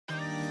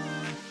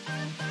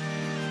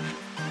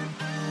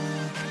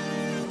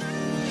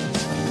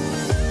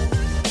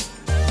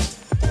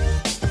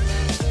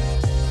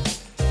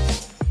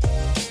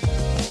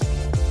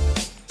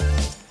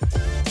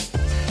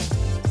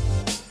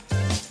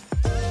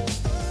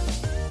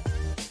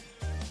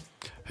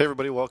Hey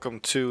everybody,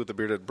 welcome to The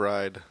Bearded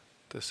Bride.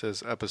 This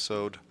is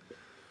episode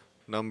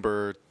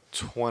number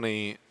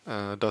 20.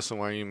 Dustin,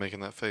 why are you making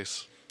that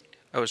face?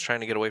 I was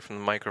trying to get away from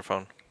the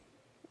microphone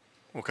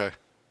Okay.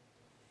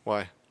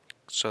 Why?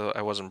 so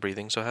I wasn't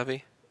breathing so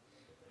heavy.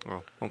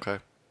 Oh, okay.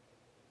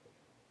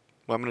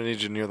 Well, I'm going to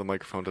need you near the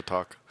microphone to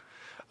talk.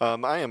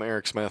 I am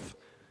Eric Smith,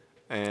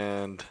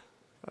 and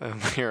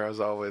I'm here as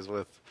always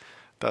with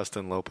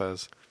Dustin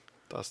Lopez.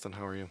 Dustin,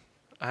 how are you?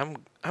 I'm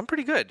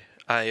pretty good.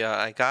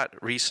 I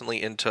got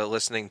recently into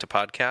listening to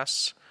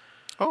podcasts,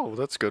 Oh,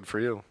 that's good for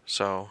you.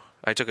 so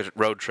I took a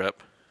road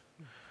trip,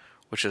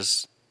 which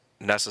is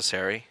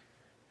necessary.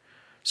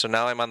 So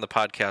now I'm on the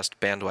podcast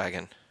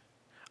bandwagon.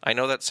 I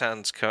know that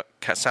sounds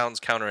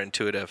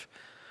counterintuitive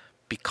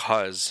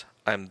because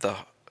I'm the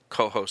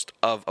co-host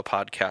of a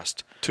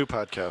podcast. 2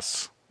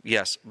 podcasts.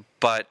 Yes,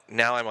 but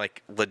now I'm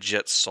like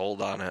legit sold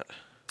on it.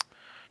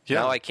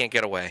 Yeah, Now I can't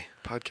get away.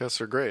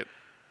 podcasts are great.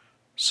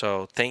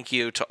 So thank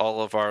you to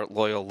all of our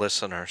loyal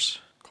listeners.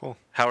 Cool.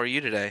 How are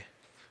you today?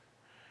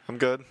 I'm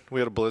good. We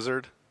had a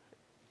blizzard.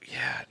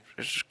 Yeah,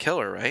 it's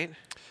killer, right?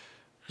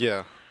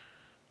 Yeah.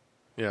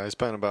 Yeah, I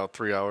spent about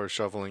 3 hours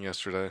shoveling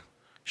yesterday.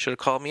 Should have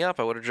called me up.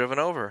 I would have driven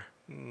over.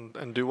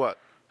 And do what?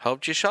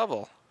 Helped you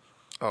shovel.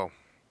 Oh.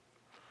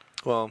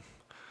 Well,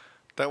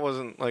 that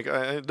wasn't, like,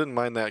 I didn't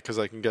mind that because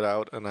I can get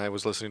out and I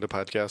was listening to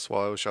podcasts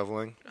while I was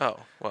shoveling Oh,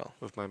 well.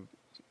 with my,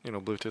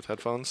 Bluetooth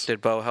headphones.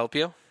 Did Bo help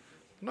you?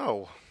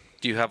 No.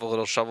 Do you have a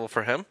little shovel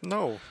for him?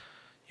 No.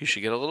 You should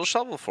get a little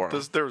shovel for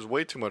him. There was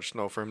way too much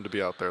snow for him to be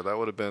out there. That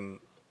would have been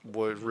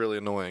really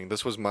annoying.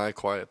 This was my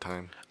quiet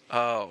time.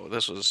 Oh,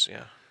 this was,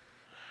 yeah.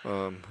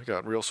 I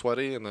got real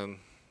sweaty, and then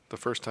the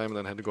first time, and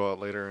then had to go out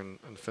later and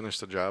finish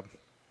the job.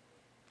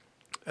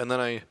 And then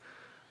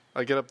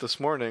I get up this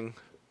morning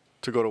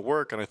to go to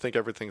work, and I think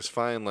everything's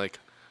fine. Like,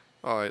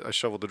 oh, I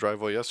shoveled the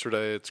driveway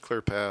yesterday. It's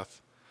clear path.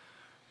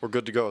 We're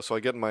good to go. So I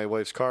get in my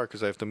wife's car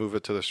because I have to move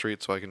it to the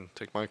street so I can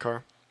take my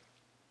car.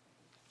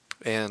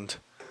 And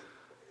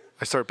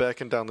I start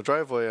backing down the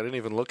driveway. I didn't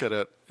even look at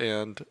it,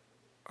 and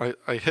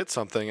I hit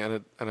something,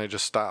 and I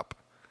just stop.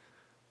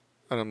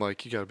 And I'm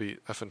like, you gotta be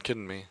effing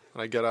kidding me.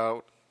 And I get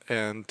out,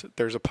 and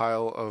there's a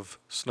pile of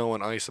snow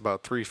and ice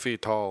about 3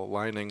 feet tall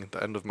lining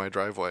the end of my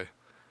driveway.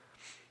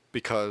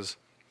 Because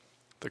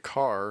the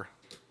car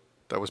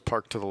that was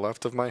parked to the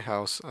left of my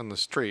house on the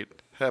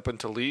street happened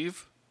to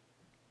leave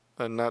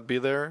and not be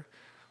there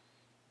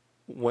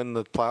when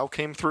the plow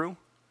came through.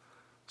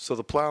 So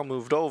the plow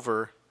moved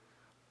over,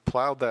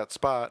 plowed that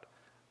spot,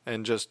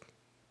 and just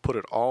put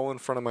it all in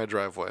front of my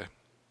driveway.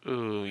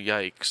 Ooh,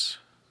 yikes.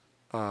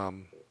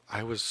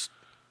 I was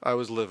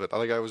livid.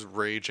 I was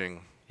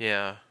raging.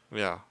 Yeah,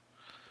 Yeah.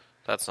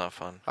 that's not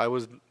fun.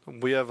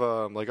 We have,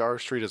 our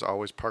street is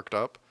always parked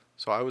up.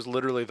 So I was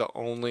literally the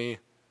only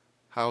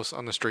house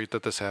on the street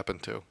that this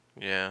happened to.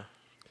 Yeah.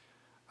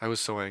 I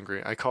was so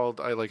angry. I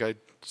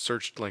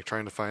searched,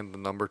 trying to find the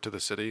number to the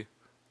city.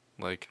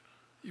 I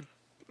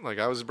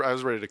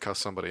was ready to cuss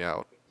somebody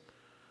out.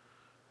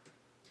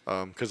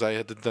 Because I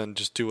had to then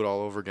just do it all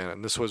over again.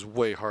 And this was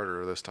way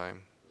harder this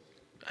time.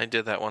 I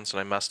did that once and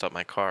I messed up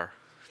my car.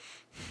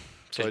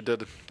 So I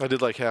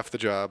did like half the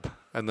job,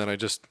 and then I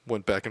just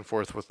went back and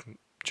forth with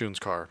June's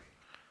car.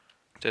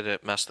 Did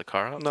it mess the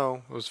car up?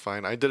 No, it was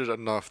fine. I did it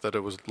enough that it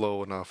was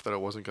low enough that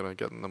it wasn't going to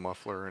get in the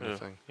muffler or Ooh,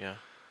 anything. yeah.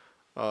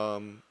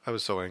 I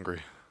was so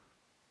angry.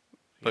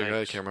 I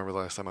Yikes. can't remember the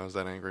last time I was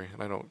that angry,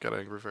 and I don't get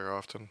angry very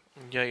often.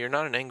 Yeah, you're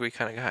not an angry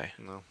kind of guy.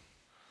 No.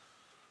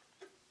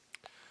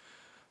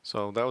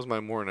 So that was my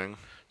morning.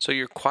 So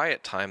your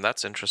quiet time,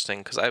 that's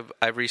interesting because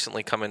I've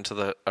recently come into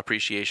the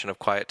appreciation of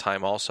quiet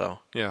time also.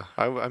 Yeah,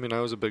 I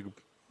was a big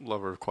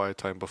lover of quiet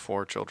time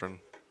before children.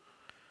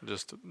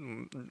 Just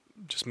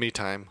me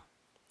time.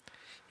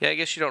 Yeah, I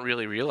guess you don't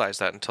really realize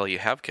that until you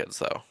have kids,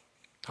 though.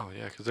 Oh,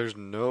 yeah, because there's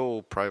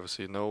no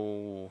privacy,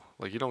 you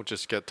don't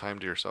just get time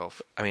to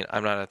yourself. I mean,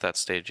 I'm not at that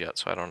stage yet,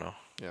 so I don't know.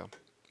 Yeah.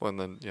 Well, and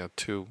then,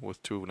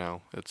 with 2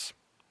 now, it's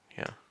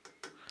Yeah.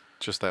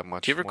 just that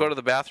much. Do you ever go to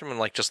the bathroom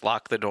and, just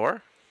lock the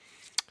door?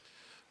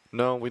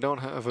 No, we don't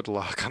have a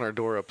lock on our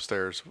door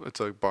upstairs. It's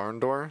a barn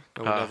door,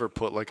 and we never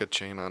put, a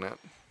chain on it.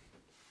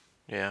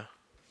 Yeah.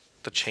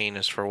 The chain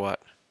is for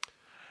what?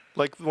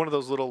 Like one of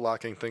those little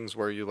locking things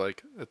where you,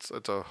 it's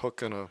a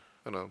hook in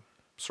a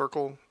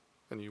circle,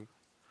 and you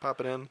pop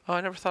it in. Oh,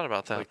 I never thought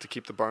about that. To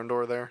keep the barn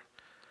door there.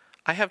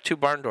 I have 2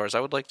 barn doors. I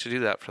would like to do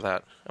that for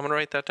that. I'm going to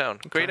write that down.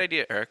 Okay. Great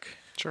idea, Eric.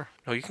 Sure.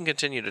 No, you can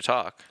continue to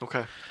talk.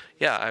 Okay.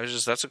 Yeah,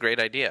 that's a great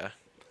idea.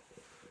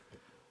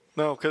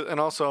 No, and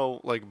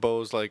also,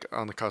 Bo's,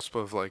 on the cusp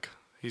of,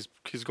 he's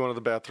going to the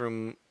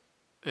bathroom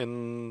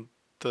in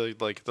the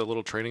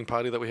little training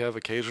potty that we have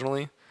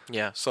occasionally.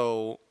 Yeah.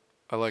 So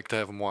I like to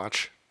have him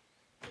watch.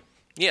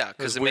 Yeah,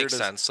 because it makes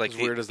sense. As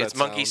weird as that it's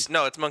monkey. sounds.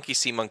 No, it's monkey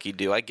see, monkey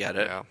do. I get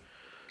it. Yeah.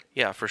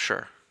 Yeah, for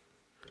sure.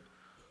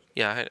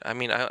 Yeah,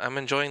 I'm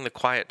enjoying the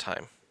quiet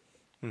time.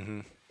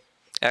 Mm-hmm.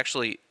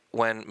 Actually,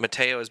 when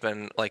Mateo has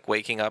been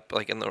waking up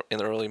in the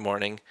early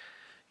morning,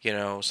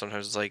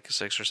 sometimes it's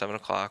 6 or 7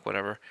 o'clock,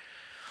 whatever,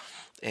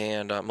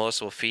 and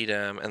Melissa will feed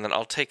him, and then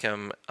I'll take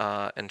him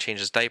and change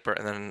his diaper,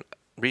 and then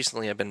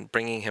recently I've been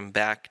bringing him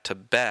back to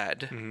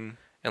bed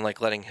and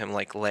like letting him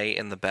like lay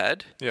in the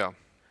bed. Yeah.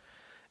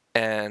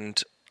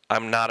 And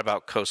I'm not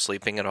about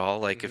co-sleeping at all.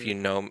 Like if you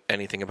know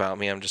anything about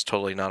me, I'm just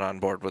totally not on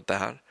board with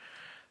that.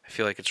 I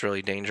feel like it's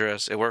really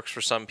dangerous. It works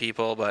for some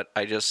people, but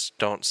I just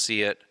don't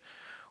see it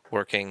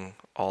working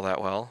all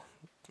that well.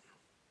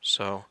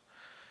 So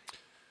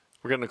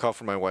We're getting a call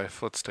from my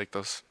wife. Let's take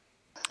this.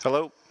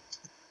 Hello?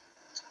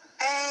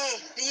 Hey,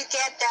 do you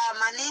get the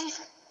money?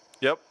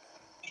 Yep.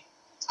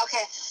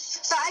 Okay,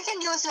 so I can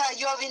use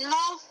your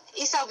Venmo.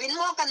 Is a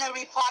Venmo gonna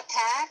report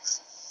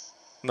tax?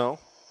 No.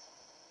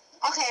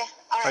 Okay,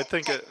 all right. I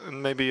think okay.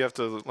 maybe you have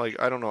to, like,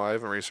 I don't know. I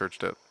haven't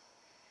researched it.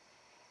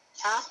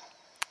 Huh?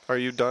 Are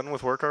you done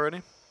with work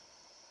already?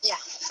 Yeah.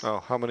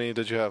 Oh, how many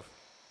did you have?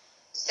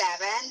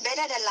 7,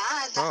 better than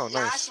last. Oh, nice.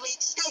 Last week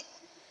 6.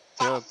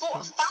 Yeah. 4,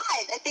 5.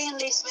 I think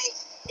this week.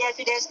 Yeah,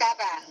 today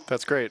 7.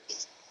 That's great.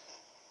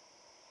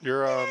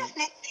 You're Next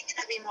week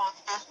gonna be more.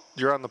 Huh?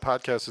 you're on the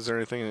podcast. Is there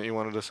anything that you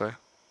wanted to say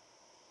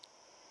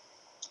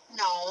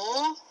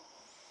No.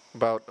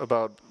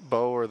 about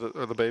Bo or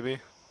the baby?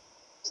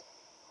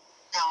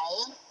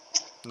 No.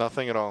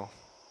 Nothing at all.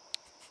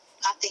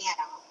 Nothing at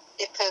all.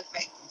 They're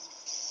perfect.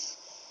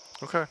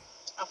 Okay.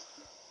 Oh.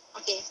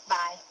 Okay,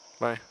 bye.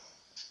 Bye.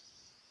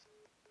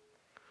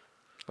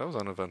 That was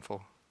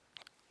uneventful.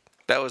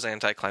 that was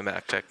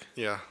anticlimactic.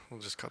 Yeah,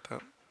 we'll just cut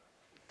that.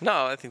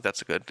 No, I think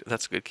that's a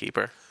good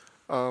keeper.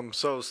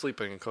 So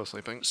sleeping and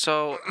co-sleeping.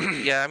 So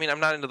yeah, I mean, I'm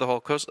not into the whole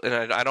coast,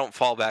 and I don't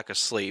fall back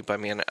asleep. I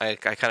mean, I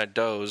kind of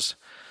doze,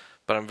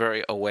 but I'm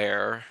very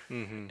aware.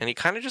 Mm-hmm. And he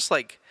kind of just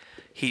like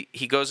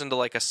he goes into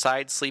like a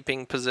side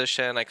sleeping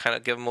position. I kind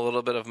of give him a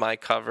little bit of my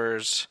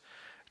covers.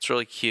 It's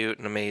really cute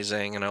and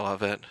amazing, and I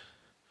love it.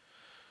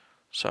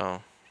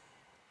 So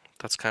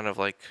that's kind of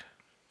like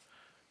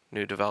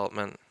new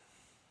development.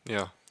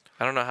 Yeah.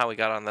 I don't know how we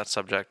got on that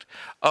subject.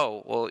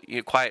 Oh, well,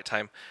 quiet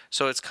time.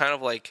 So it's kind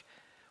of like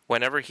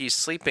whenever he's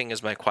sleeping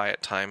is my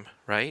quiet time,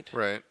 right?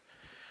 Right.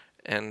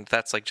 And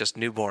that's like just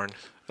newborn.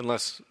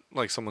 Unless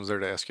like someone's there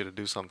to ask you to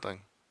do something,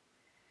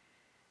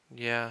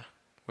 Yeah.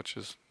 which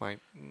is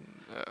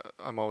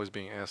I'm always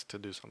being asked to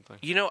do something.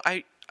 You know,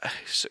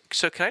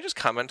 so can I just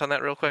comment on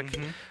that real quick?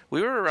 Mm-hmm.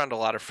 We were around a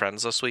lot of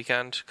friends this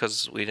weekend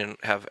because we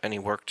didn't have any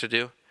work to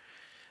do.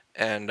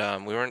 And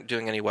we weren't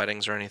doing any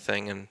weddings or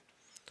anything. And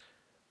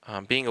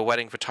being a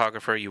wedding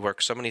photographer, you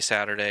work so many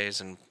Saturdays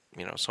and,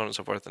 you know, so on and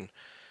so forth. And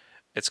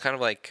it's kind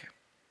of like,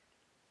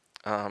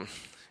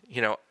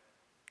 you know,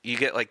 you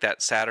get like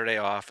that Saturday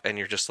off and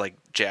you're just like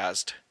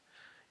jazzed.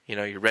 You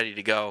know, you're ready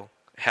to go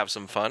have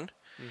some fun.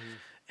 Mm-hmm.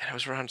 And I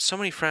was around so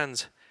many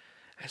friends,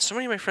 and so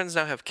many of my friends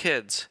now have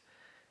kids.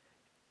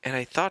 And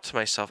I thought to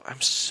myself, I'm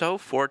so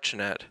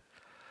fortunate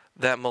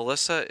that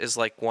Melissa is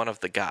like one of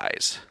the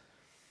guys.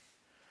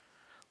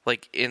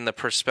 Like in the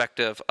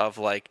perspective of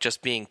like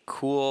just being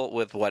cool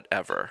with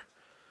whatever.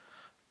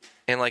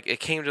 And like it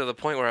came to the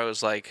point where I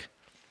was like,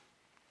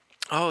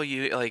 oh,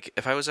 you like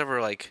if I was ever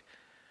like,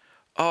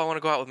 oh, I want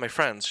to go out with my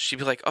friends, she'd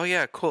be like, oh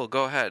yeah, cool,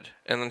 go ahead.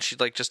 And then she'd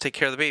like just take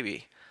care of the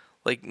baby.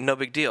 Like no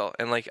big deal.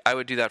 And like I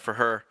would do that for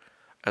her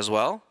as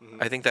well.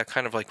 Mm-hmm. I think that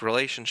kind of like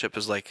relationship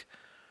is like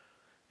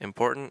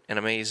important and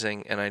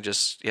amazing, and I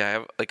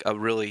have like a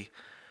really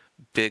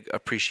big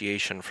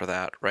appreciation for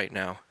that right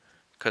now.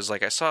 Because,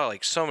 like, I saw,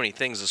 like, so many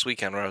things this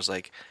weekend where I was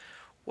like,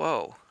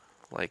 whoa,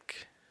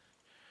 like,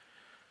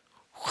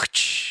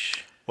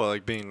 whoosh. Well,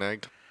 like being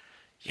nagged?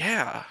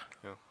 Yeah.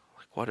 Yeah.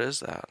 Like, what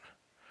is that?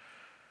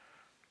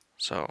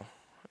 So,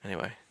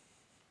 anyway.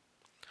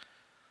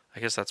 I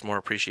guess that's more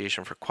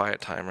appreciation for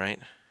quiet time, right?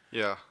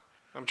 Yeah.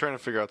 I'm trying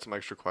to figure out some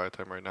extra quiet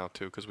time right now,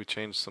 too, because we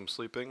changed some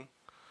sleeping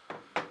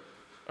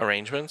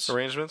arrangements.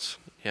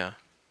 Yeah.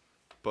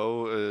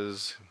 Bo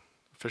is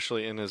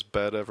officially in his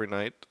bed every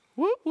night.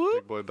 Whoop, whoop.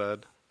 Big boy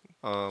bed.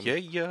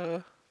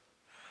 Yeah.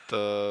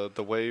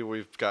 The way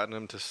we've gotten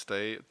him to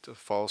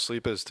fall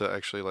asleep is to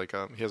actually like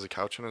he has a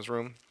couch in his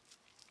room,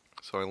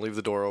 so I leave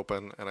the door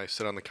open and I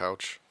sit on the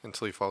couch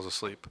until he falls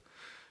asleep.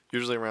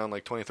 Usually around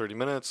like 20-30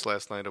 minutes.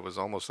 Last night it was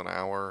almost an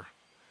hour,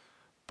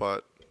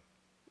 but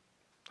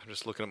I'm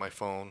just looking at my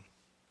phone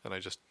and I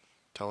just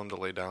tell him to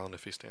lay down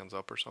if he stands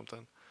up or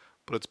something.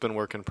 But it's been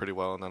working pretty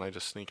well, and then I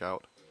just sneak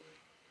out.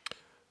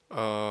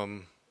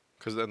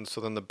 Because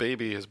then the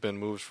baby has been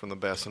moved from the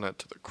bassinet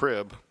to the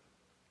crib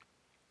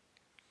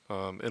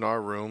in our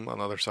room on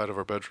the other side of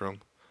our bedroom.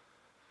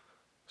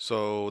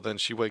 So then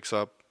she wakes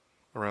up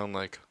around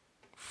like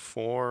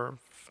 4.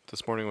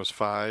 This morning was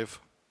 5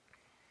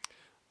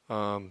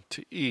 to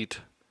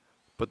eat.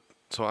 But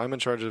so I'm in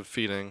charge of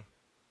feeding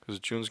because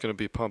June's going to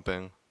be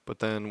pumping. But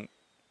then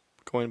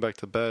going back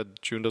to bed,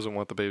 June doesn't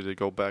want the baby to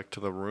go back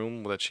to the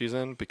room that she's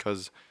in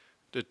because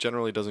it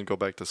generally doesn't go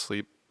back to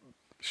sleep.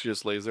 She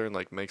just lays there and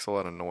like makes a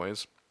lot of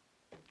noise.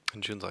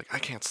 And June's like, I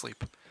can't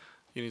sleep.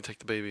 You need to take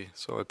the baby.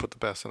 So I put the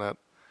bassinet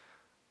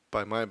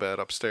by my bed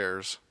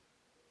upstairs.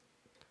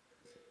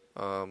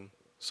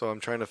 So I'm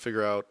trying to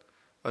figure out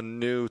a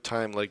new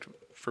time, like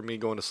for me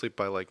going to sleep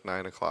by like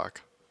 9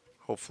 o'clock,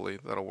 hopefully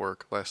that'll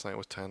work. Last night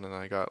was 10, and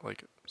I got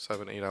like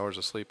 7-8 hours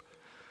of sleep.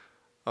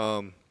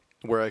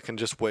 Where I can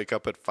just wake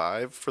up at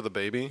 5 for the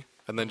baby,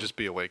 and then just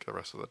be awake the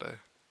rest of the day.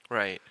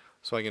 Right.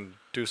 So I can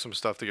do some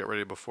stuff to get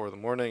ready before the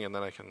morning, and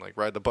then I can like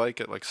ride the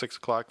bike at like 6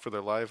 o'clock for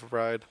their live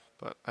ride.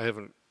 But I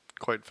haven't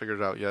quite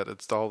figured it out yet.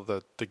 It's all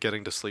the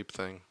getting to sleep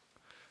thing,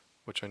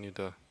 which I need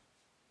to.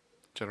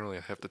 Generally,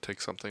 I have to take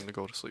something to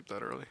go to sleep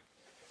that early.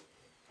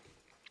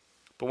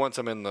 But once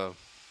I'm in the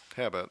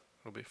habit,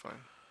 it'll be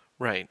fine.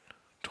 Right.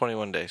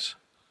 21 days.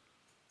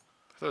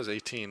 I thought it was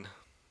 18.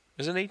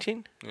 Is it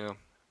 18? Yeah.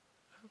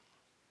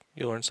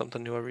 You learn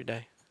something new every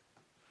day.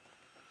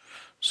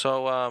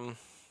 So,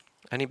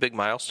 any big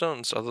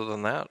milestones other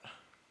than that?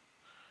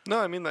 No,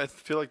 I mean I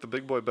feel like the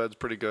big boy bed's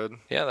pretty good.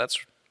 Yeah,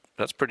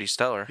 that's pretty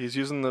stellar. He's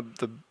using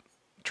the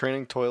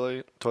training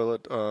toilet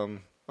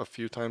a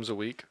few times a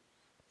week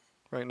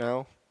right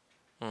now,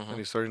 and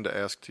he's starting to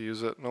ask to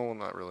use it. No, well,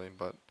 not really,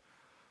 but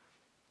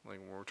like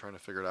we're trying to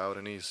figure it out.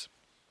 And he's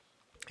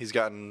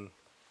gotten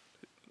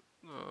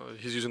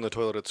he's using the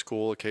toilet at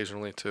school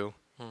occasionally too.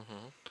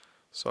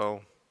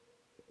 So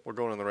we're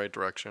going in the right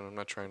direction. I'm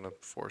not trying to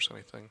force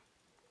anything.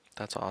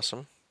 That's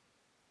awesome.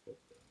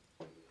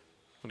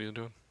 What are you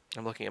doing?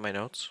 I'm looking at my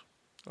notes.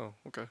 Oh,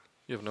 okay.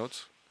 You have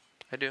notes?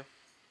 I do.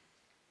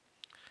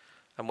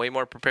 I'm way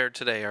more prepared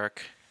today,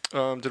 Eric.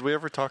 Did we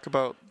ever talk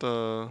about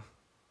the?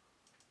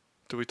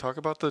 Did we talk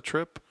about the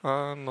trip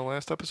on the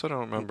last episode? I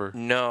don't remember.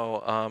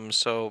 No.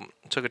 So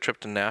took a trip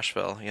to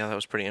Nashville. Yeah, that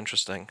was pretty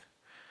interesting.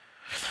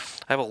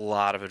 I have a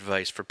lot of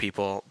advice for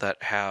people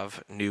that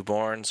have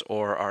newborns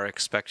or are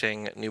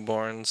expecting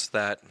newborns.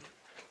 That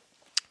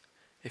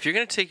if you're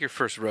going to take your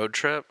first road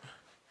trip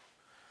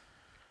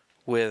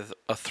with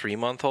a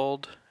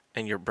 3-month-old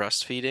and you're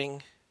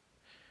breastfeeding,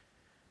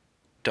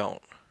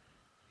 don't.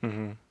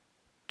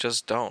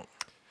 Just don't.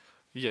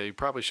 Yeah, you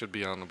probably should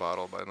be on the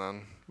bottle by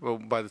then. Well,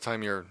 by the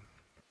time you're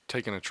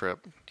taking a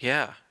trip.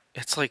 Yeah,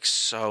 it's like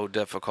so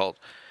difficult.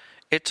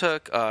 It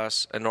took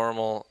us a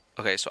normal.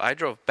 Okay, so I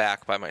drove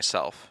back by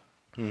myself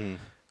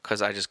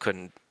because I just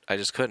couldn't.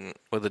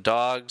 With the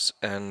dogs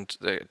and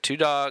the 2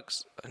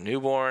 dogs, a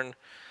newborn,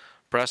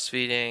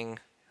 breastfeeding.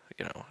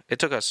 You know, it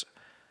took us.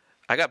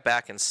 I got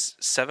back in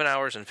 7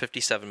 hours and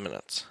 57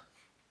 minutes.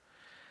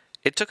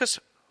 It took us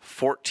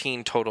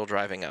 14 total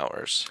driving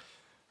hours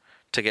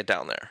to get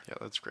down there. Yeah,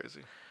 that's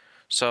crazy.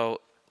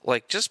 So,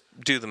 like, just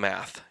do the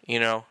math, you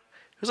know?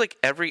 It was like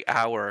every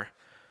hour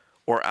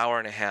or hour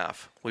and a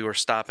half we were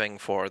stopping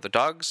for the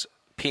dogs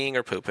peeing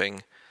or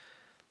pooping,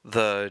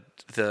 the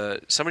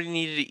somebody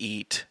needed to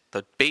eat,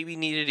 the baby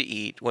needed to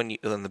eat. When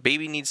the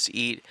baby needs to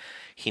eat,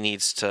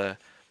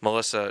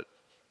 Melissa,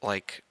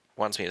 like,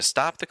 wants me to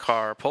stop the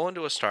car, pull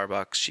into a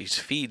Starbucks, she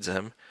feeds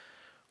him.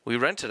 We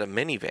rented a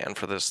minivan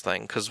for this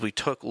thing because we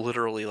took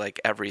literally, like,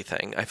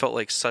 everything. I felt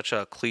like such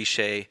a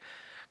cliche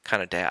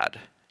kind of dad,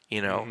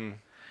 you know?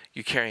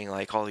 You're carrying,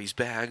 like, all these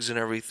bags and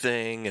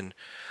everything, and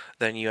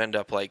then you end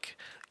up, like,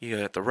 you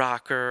get the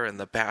rocker and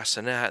the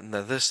bassinet and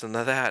the this and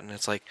the that, and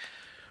it's like,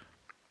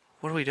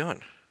 what are we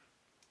doing?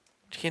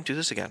 You can't do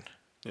this again.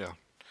 Yeah.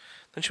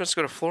 Then she wants to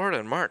go to Florida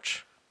in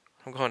March.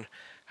 I'm going,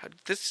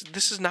 this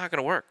is not going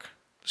to work.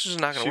 This is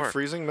not going to work. She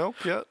freezing milk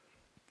yet?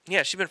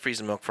 Yeah, she's been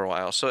freezing milk for a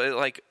while.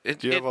 So,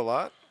 Do you have a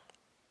lot?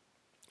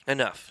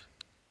 Enough.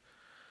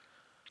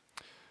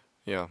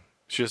 Yeah.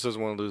 She just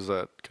doesn't want to lose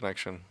that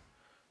connection.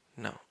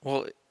 No.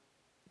 Well,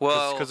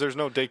 because there's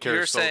no daycare,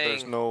 you're so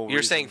there's no You're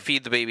reason. saying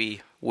feed the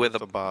baby with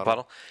a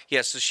bottle?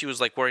 Yeah, so she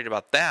was, like, worried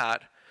about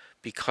that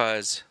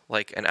because,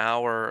 like, an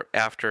hour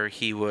after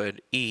he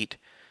would eat,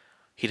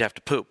 he'd have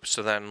to poop.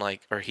 So then,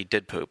 like, or he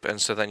did poop.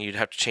 And so then you'd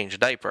have to change a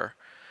diaper.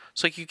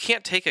 So, like, you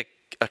can't take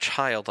a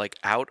child, like,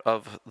 out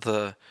of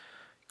the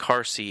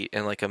car seat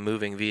in, like, a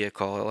moving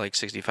vehicle at, like,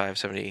 65,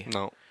 70,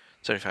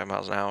 75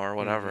 miles an hour or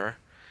whatever.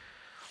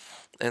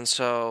 And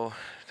so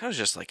that was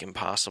just, like,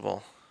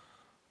 impossible.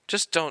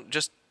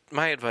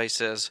 My advice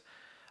is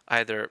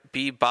either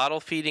be bottle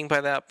feeding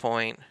by that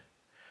point.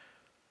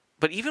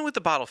 But even with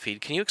the bottle feed,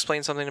 can you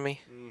explain something to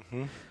me?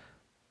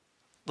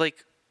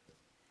 Like,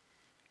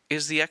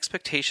 is the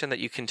expectation that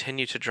you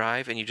continue to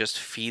drive and you just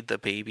feed the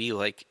baby,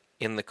 like,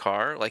 in the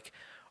car? Like,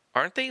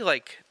 aren't they,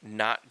 like,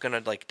 not going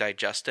to, like,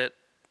 digest it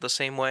the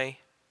same way?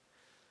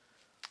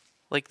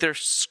 Like, they're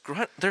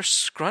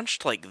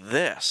scrunched like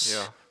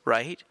this,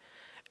 right?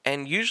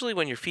 And usually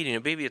when you're feeding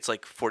a baby, it's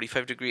like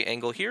 45-degree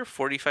angle here,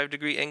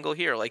 45-degree angle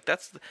here. Like,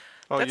 that's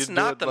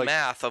not the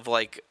math of,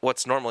 like,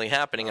 what's normally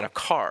happening in a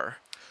car.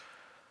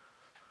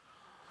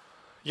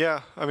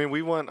 Yeah, I mean,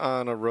 we went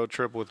on a road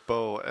trip with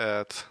Bo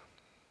at,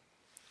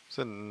 was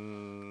it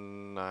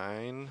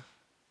 9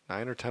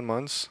 or 10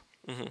 months?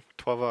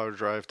 12-hour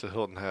drive to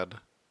Hilton Head.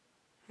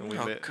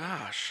 And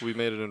gosh. We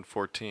made it in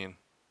 14.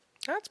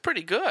 That's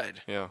pretty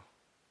good. Yeah.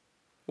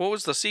 What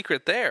was the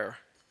secret there?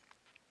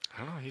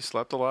 I don't know. He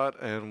slept a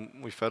lot,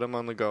 and we fed him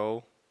on the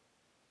go.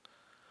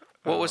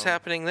 What was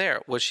happening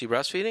there? Was she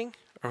breastfeeding?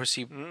 Or was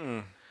she...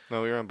 No,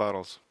 we were on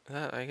bottles.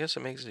 I guess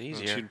it makes it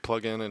easier. And she'd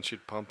plug in, and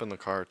she'd pump in the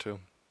car, too.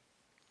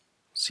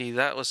 See,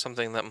 that was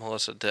something that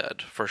Melissa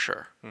did, for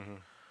sure.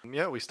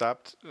 Yeah, we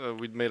stopped.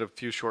 We'd made a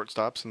few short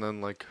stops, and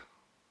then like,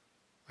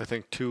 I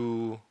think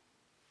 1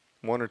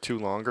 or 2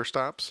 longer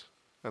stops,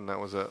 and that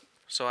was it.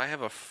 So I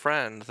have a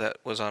friend that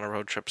was on a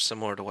road trip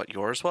similar to what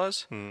yours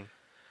was,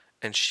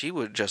 and she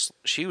was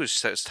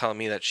just telling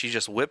me that she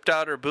just whipped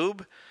out her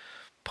boob,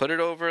 put it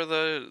over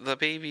the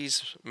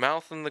baby's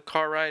mouth in the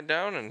car ride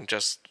down, and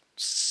just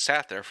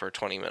sat there for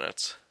 20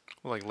 minutes.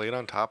 Like laid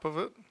on top of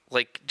it.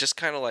 Like, just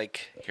kind of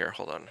like, here,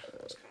 hold on.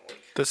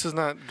 This is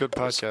not good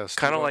podcast.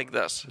 Kind of like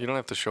this. You don't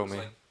have to show me.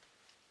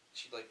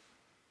 She'd like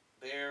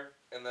there,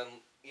 and then,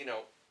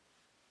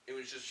 it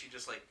was just, she'd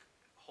just like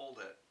hold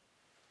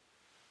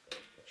it.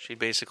 She'd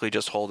basically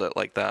just hold it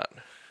like that.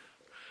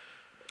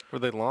 Were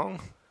they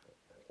long?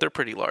 They're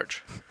pretty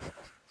large.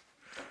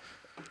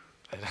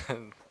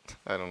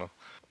 I don't know.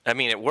 I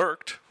mean, it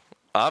worked,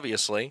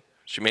 obviously.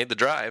 She made the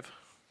drive,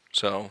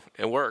 so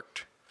it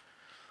worked.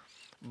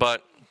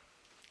 But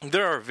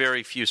there are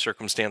very few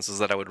circumstances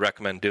that I would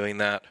recommend doing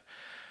that.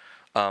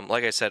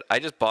 Like I said, I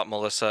just bought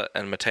Melissa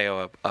and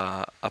Mateo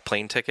a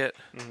plane ticket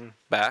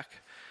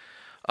back,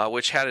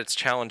 which had its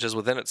challenges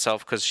within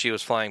itself because she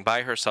was flying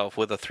by herself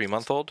with a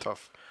 3-month-old.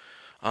 Tough.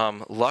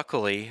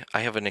 Luckily,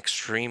 I have an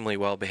extremely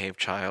well-behaved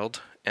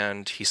child,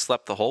 and he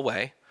slept the whole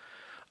way.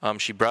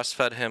 She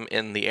breastfed him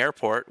in the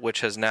airport, which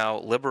has now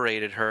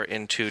liberated her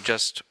into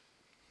just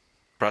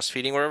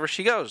breastfeeding wherever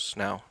she goes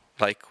now.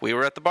 Like, we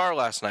were at the bar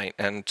last night,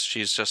 and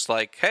she's just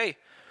like, hey,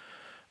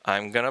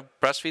 I'm going to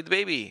breastfeed the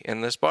baby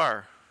in this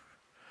bar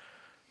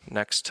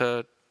next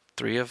to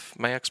 3 of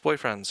my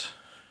ex-boyfriends.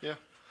 Yeah.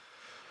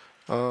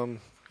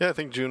 Yeah, I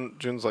think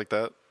June's like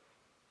that.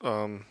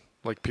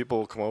 Like, people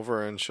will come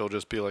over, and she'll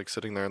just be, like,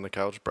 sitting there on the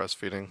couch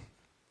breastfeeding.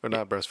 Or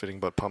not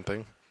breastfeeding, but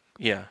pumping.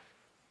 Yeah.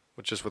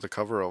 Which is with a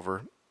cover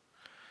over.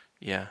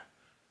 Yeah.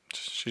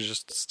 She's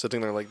just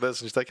sitting there like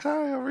this, and she's like,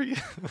 hi, how are you?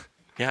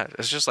 Yeah,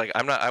 it's just like,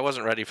 I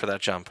wasn't ready for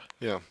that jump.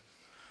 Yeah.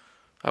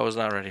 I was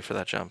not ready for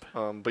that jump.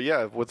 But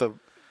yeah,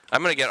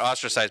 I'm going to get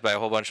ostracized by a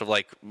whole bunch of,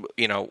 like,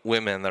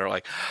 women that are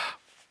like,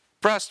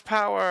 breast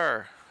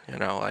power,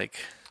 like,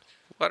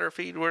 let her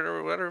feed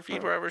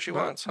wherever she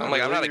wants. I'm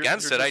like, I'm not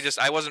against it.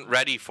 I wasn't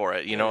ready for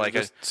it, like,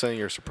 just saying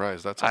you're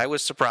surprised. That's all. I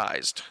was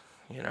surprised,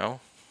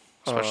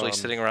 especially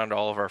sitting around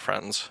all of our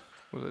friends.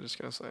 What was I just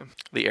gonna say?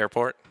 The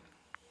airport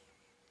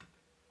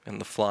and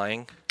the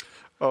flying.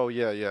 Oh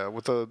yeah.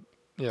 With a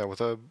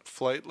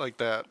flight like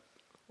that,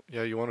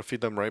 yeah, you want to feed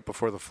them right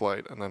before the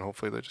flight, and then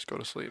hopefully they just go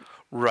to sleep.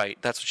 Right,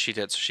 that's what she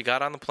did. So she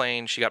got on the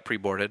plane. She got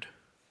pre-boarded.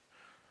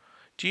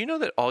 Do you know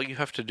that all you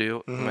have to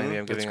do? Maybe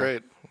I'm giving. That's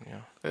great.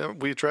 Yeah.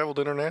 We traveled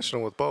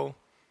international with Bo.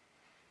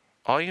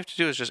 All you have to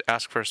do is just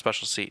ask for a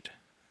special seat.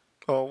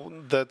 Oh,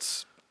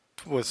 that's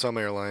with some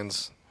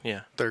airlines.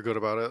 Yeah, they're good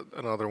about it,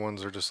 and other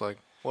ones are just like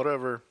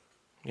whatever.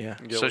 Yeah.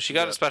 So she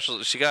got a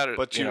special. She got it.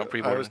 But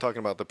pre-boarding. I was talking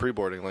about the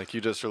pre-boarding. Like,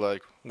 you just are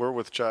like, we're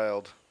with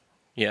child.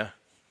 Yeah.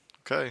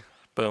 Okay.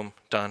 Boom.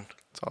 Done.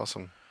 It's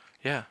awesome.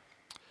 Yeah.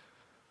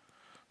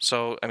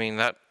 So I mean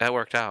that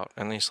worked out,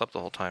 and he slept the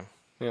whole time.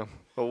 Yeah.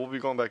 Well, we'll be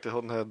going back to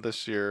Hilton Head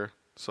this year,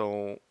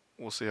 so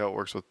we'll see how it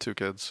works with 2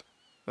 kids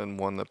and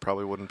one that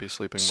probably wouldn't be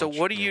sleeping. So much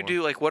what do you anymore.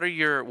 do? Like, what are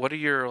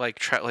your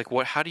like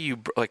how do you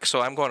like?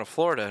 So I'm going to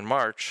Florida in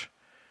March.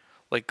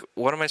 Like,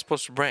 what am I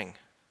supposed to bring?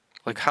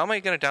 Like, how am I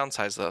going to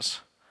downsize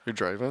this? You're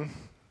driving?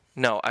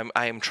 No,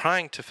 I am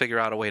trying to figure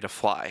out a way to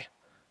fly,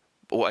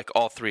 like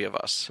all 3 of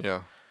us.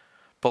 Yeah.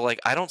 But like,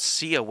 I don't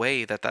see a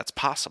way that's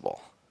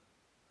possible.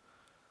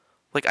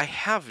 Like, I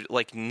have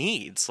like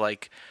needs,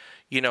 like,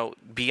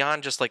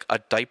 beyond just like a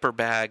diaper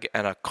bag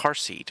and a car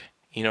seat.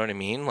 You know what I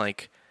mean?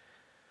 Like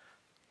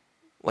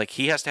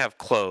he has to have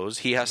clothes,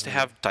 he has to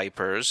have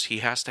diapers, he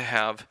has to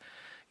have,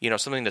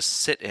 something to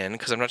sit in,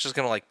 because I'm not just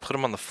gonna like put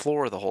him on the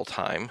floor the whole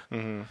time.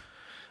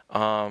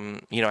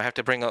 I have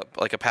to bring up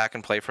like a pack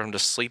and play for him to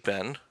sleep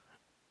in,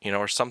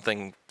 or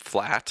something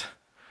flat,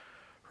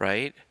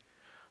 right?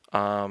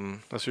 Are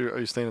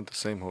you staying at the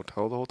same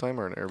hotel the whole time,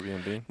 or an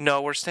Airbnb?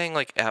 No, we're staying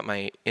like at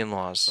my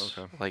in-laws,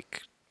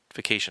 like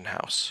vacation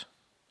house.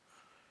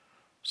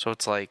 So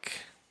it's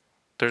like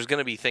there's going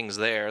to be things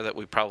there that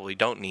we probably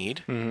don't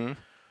need. Mm-hmm.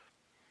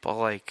 But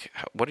like,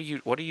 what are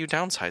you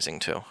downsizing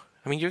to?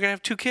 I mean, you're going to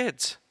have 2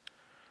 kids.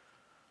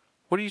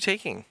 What are you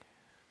taking?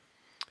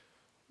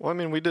 Well, I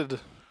mean, we did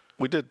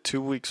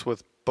 2 weeks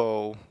with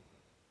Bo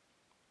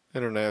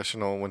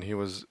International when he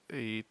was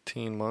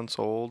 18 months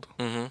old.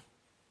 Mm-hmm.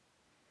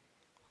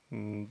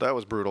 That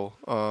was brutal.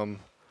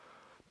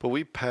 But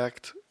we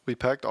packed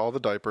all the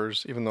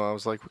diapers, even though I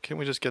was like, can't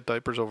we just get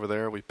diapers over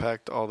there? We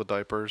packed all the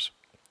diapers.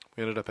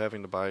 We ended up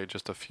having to buy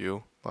just a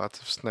few. Lots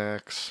of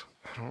snacks.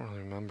 I don't really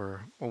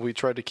remember. Well, we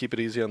tried to keep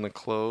it easy on the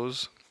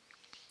clothes.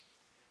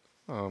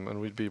 And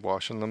we'd be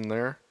washing them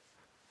there.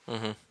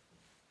 Mm-hmm.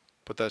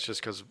 But that's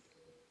just because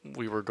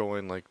we were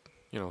going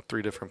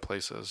 3 different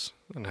places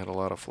and had a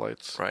lot of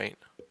flights. Right.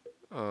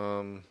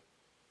 And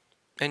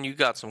you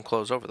got some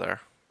clothes over there.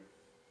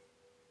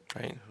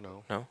 Right?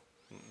 No.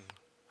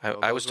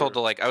 I was told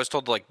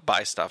to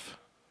buy stuff.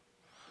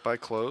 Buy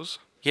clothes?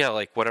 Yeah,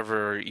 like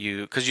whatever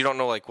because you don't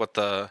know like what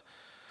the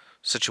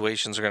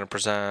situations are going to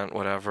present,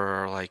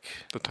 whatever. Like,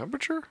 The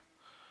temperature?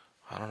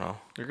 I don't know.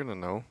 You're gonna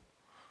know.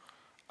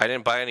 I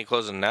didn't buy any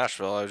clothes in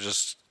Nashville.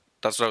 That's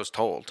what I was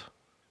told.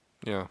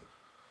 Yeah.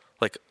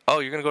 Like, oh,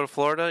 you're going to go to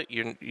Florida?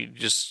 You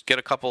just get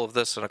a couple of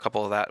this and a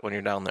couple of that when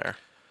you're down there.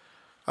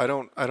 I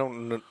don't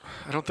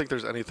think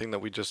there's anything that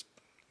we just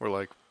were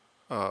like,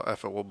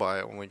 F it, we'll buy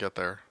it when we get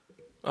there.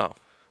 Oh.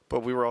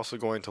 But we were also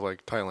going to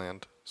like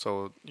Thailand,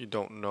 so you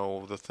don't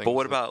know the things. But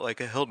what about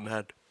like a Hilton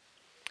Head?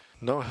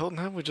 No, Hilton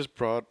Head, we just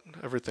brought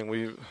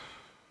everything.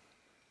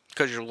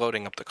 Because you're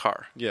loading up the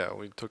car. Yeah,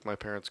 we took my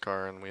parents'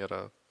 car and we had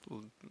a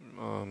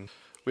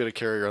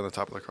carrier on the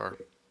top of the car.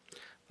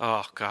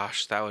 Oh,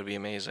 gosh, that would be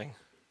amazing.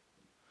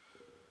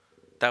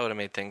 That would have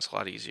made things a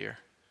lot easier.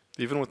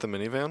 Even with the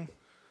minivan?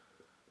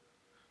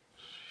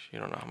 You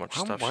don't know how much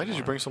stuff. Why did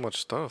you bring so much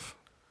stuff?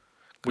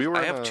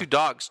 I have 2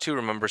 dogs too,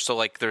 remember? So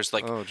like there's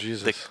like oh,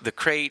 Jesus. the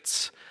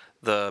crates,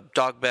 the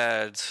dog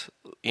beds,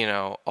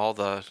 all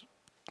the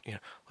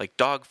like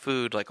dog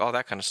food, like all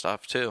that kind of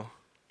stuff too.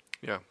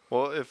 Yeah.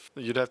 Well, if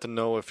you'd have to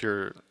know if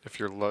your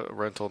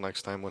rental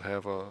next time would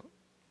have a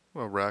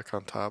rack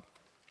on top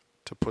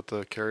to put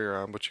the carrier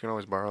on, but you can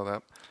always borrow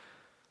that.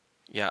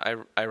 Yeah,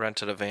 I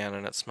rented a van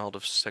and it smelled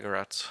of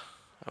cigarettes.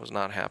 I was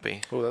not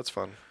happy. Oh, that's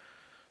fun.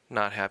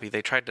 Not happy.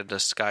 They tried to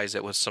disguise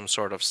it with some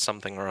sort of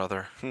something or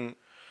other.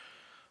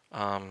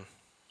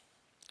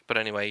 But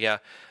anyway, yeah. I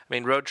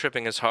mean, road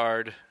tripping is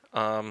hard.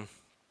 I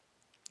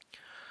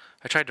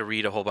tried to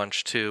read a whole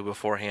bunch too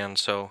beforehand,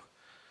 so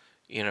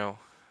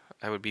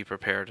I would be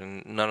prepared,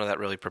 and none of that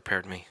really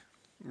prepared me.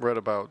 Read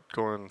about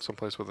going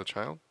someplace with a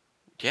child?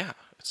 Yeah,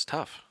 it's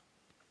tough.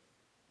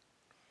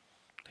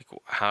 Like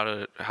how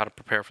to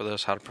prepare for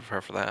this, how to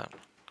prepare for that.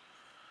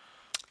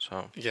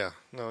 So yeah,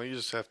 no, you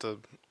just have to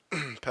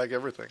pack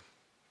everything.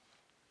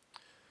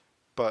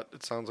 But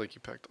it sounds like you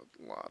packed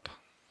a lot.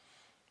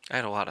 I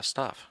had a lot of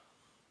stuff,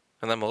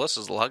 and then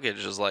Melissa's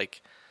luggage is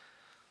like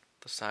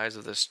the size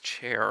of this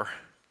chair.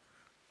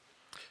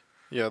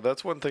 Yeah,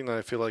 that's one thing that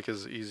I feel like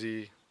is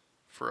easy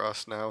for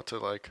us now to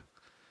like.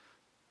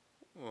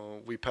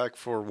 We pack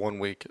for 1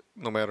 week,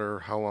 no matter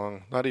how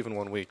long. Not even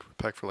 1 week. We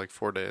pack for like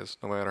 4 days,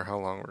 no matter how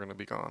long we're going to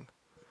be gone.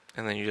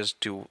 And then you just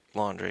do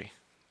laundry.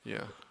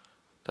 Yeah.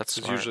 That's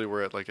because usually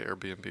we're at like an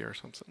Airbnb or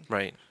something.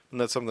 Right.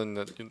 And that's something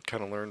that you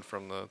kind of learned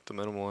from the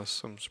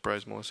minimalists. I'm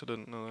surprised Melissa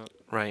didn't know that.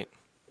 Right.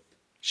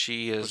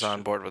 She is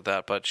on board with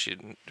that, but she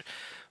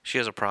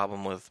has a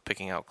problem with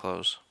picking out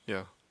clothes.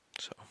 Yeah.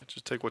 So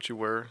just take what you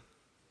wear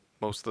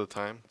most of the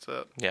time. That's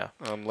it. Yeah.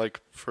 Like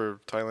for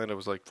Thailand, it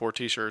was like 4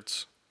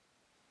 t-shirts,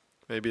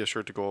 maybe a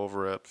shirt to go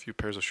over it, a few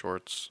pairs of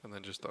shorts, and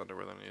then just the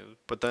underwear that I needed.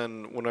 But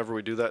then whenever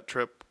we do that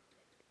trip,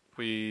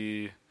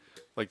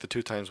 like the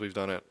 2 times we've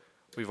done it,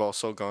 we've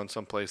also gone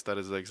someplace that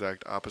is the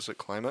exact opposite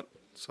climate.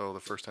 So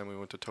the first time we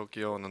went to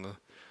Tokyo, and then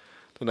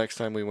the next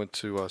time we went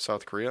to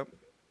South Korea.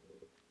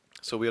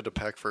 So we had to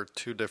pack for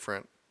 2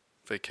 different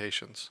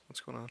vacations.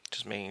 What's going on?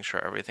 Just making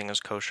sure everything is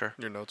kosher.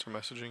 Your notes are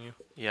messaging you?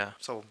 Yeah.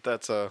 So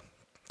that's a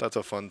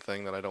fun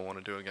thing that I don't want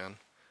to do again.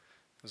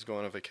 Is go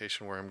on a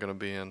vacation where I'm going to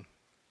be in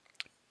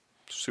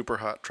super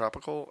hot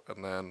tropical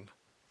and then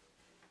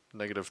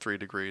 -3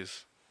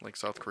 degrees like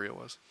South Korea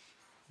was.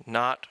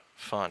 Not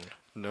fun.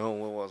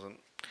 No, it wasn't.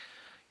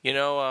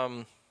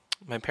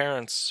 My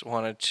parents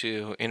wanted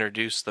to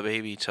introduce the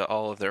baby to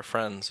all of their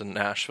friends in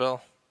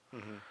Nashville.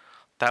 Mm-hmm.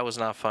 That was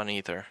not fun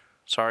either.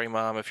 Sorry,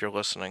 Mom, if you're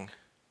listening.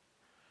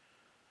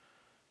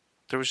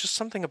 There was just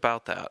something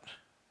about that.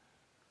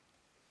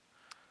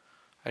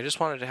 I just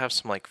wanted to have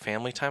some like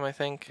family time, I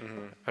think.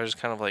 Mm-hmm. I was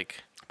kind of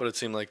like... But it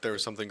seemed like there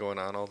was something going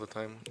on all the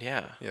time.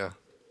 Yeah. Yeah.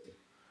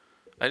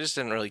 I just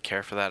didn't really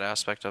care for that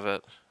aspect of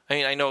it. I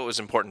mean, I know it was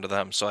important to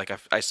them, so like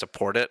I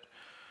support it.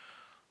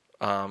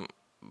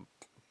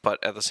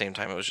 But at the same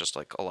time, it was just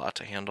like a lot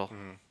to handle.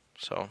 Mm.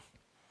 So,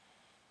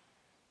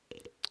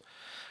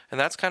 and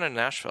that's kind of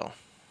Nashville.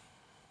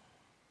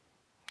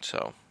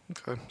 So.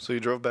 Okay. So you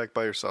drove back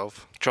by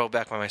yourself? Drove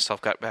back by myself.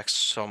 Got back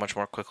so much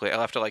more quickly. I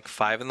left at like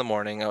 5 a.m.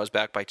 I was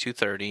back by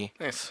 2:30.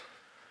 Nice.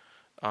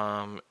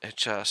 It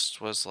just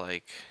was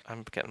like,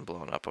 I'm getting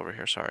blown up over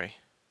here. Sorry.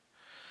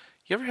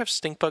 You ever have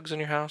stink bugs in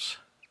your house?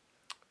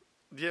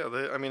 Yeah,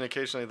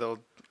 occasionally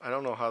I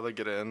don't know how they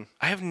get in.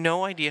 I have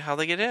no idea how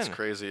they get in. It's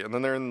crazy. And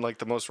then they're in like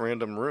the most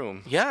random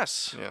room.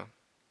 Yes. Yeah.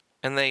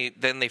 And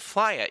they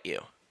fly at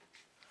you.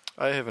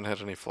 I haven't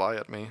had any fly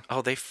at me.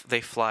 Oh, they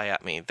fly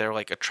at me. They're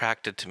like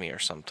attracted to me or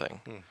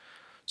something.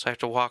 So I have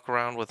to walk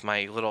around with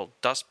my little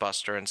dust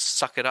buster and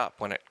suck it up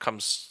when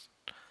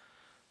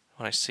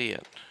I see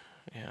it.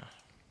 Yeah.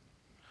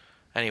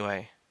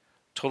 Anyway,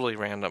 totally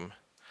random.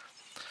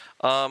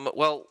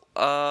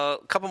 A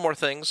couple more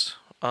things.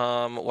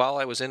 While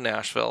I was in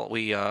Nashville,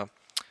 we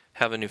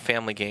have a new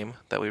family game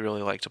that we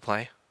really like to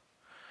play.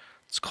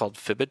 It's called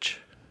Fibbage.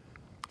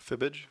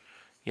 Fibbage?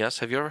 Yes.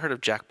 Have you ever heard of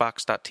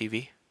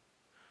Jackbox.tv?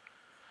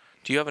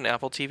 Do you have an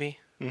Apple TV?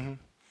 Mm-hmm.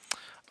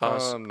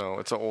 No,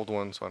 it's an old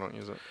one, so I don't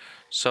use it.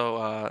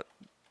 So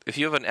if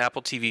you have an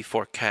Apple TV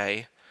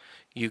 4K,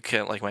 you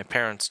can, like my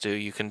parents do,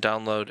 you can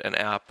download an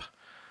app,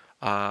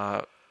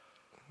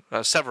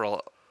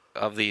 several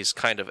of these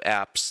kind of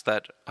apps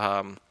that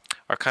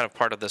are kind of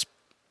part of this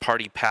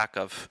party pack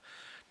of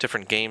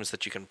different games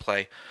that you can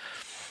play.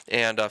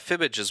 And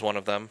Fibbage is one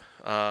of them.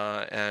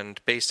 And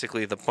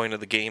basically the point of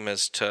the game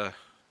is to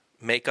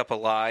make up a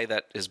lie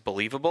that is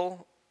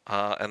believable,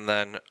 and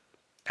then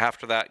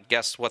after that,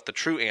 guess what the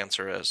true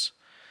answer is.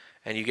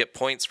 And you get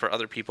points for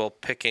other people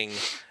picking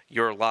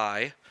your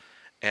lie,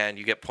 and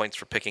you get points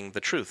for picking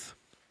the truth.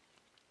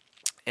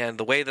 And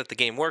the way that the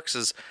game works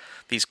is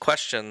these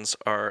questions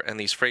and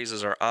these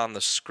phrases are on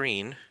the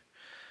screen,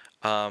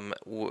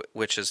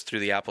 which is through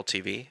the Apple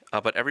TV,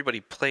 but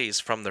everybody plays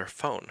from their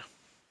phone.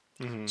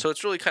 Mm-hmm. So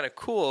it's really kind of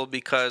cool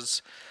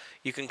because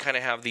you can kind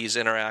of have these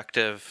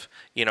interactive,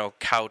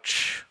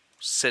 couch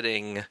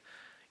sitting,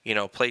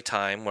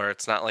 playtime where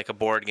it's not like a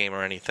board game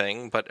or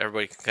anything, but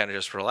everybody can kind of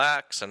just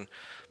relax and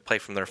play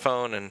from their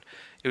phone. And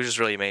it was just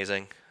really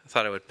amazing. I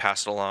thought I would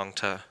pass it along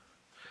to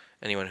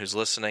anyone who's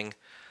listening.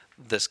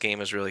 This game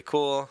is really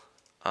cool,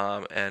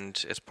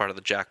 and it's part of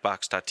the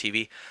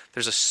Jackbox.tv.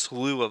 There's a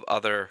slew of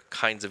other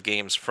kinds of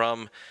games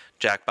from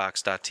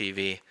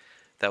Jackbox.tv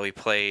that we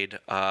played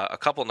a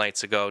couple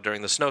nights ago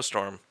during the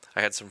snowstorm.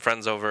 I had some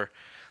friends over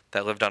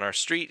that lived on our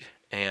street,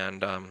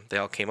 and they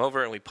all came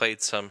over, and we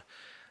played some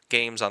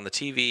games on the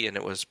TV, and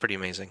it was pretty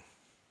amazing.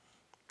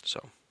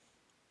 So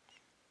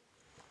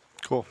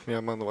cool. Yeah,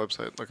 I'm on the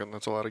website looking.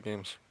 That's a lot of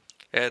games.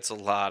 It's a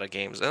lot of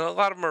games, and a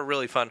lot of them are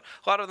really fun.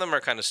 A lot of them are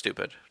kind of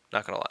stupid,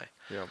 not going to lie.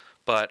 Yeah.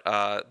 But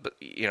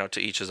to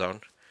each his own.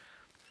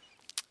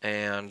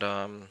 And,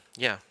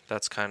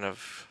 that's kind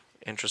of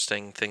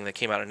interesting thing that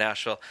came out of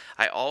Nashville.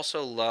 I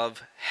also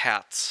love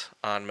hats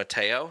on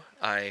Mateo.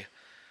 I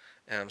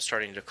am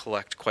starting to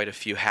collect quite a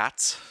few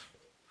hats.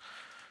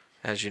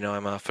 As you know,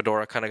 I'm a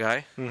fedora kind of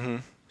guy. Mm-hmm.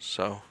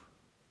 So,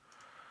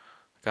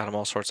 got him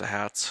all sorts of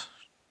hats.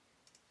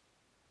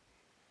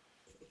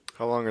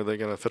 How long are they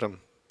going to fit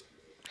him?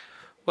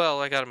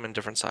 Well, I got them in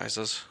different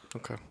sizes.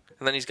 Okay.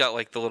 And then he's got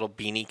like the little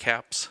beanie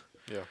caps.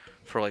 Yeah.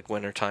 For like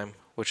winter time,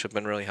 which have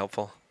been really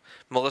helpful.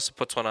 Melissa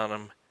puts one on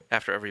him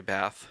after every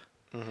bath.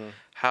 Mm-hmm.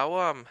 How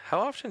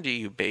often do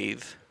you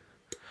bathe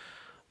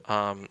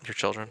your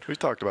children? We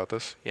talked about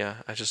this. Yeah,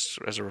 I just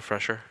as a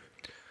refresher.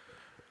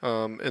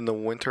 In the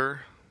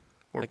winter,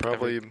 we're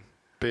probably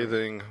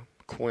bathing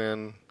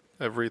Quinn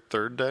every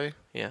third day.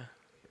 Yeah.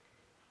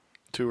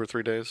 2 or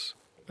 3 days,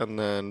 and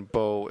then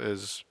Bo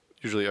is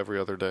usually every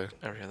other day.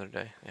 Every other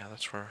day. Yeah,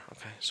 that's where.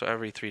 Okay, so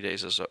every 3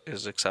 days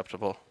is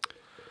acceptable.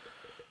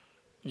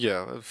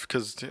 Yeah,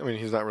 because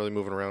he's not really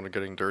moving around and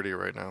getting dirty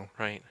right now.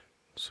 Right.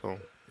 So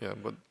yeah,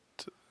 but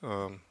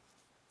our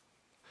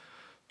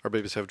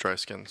babies have dry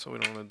skin, so we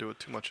don't want to do it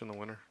too much in the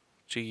winter.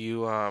 Do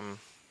you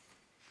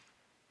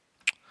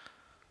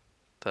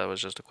That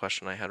was just a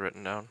question I had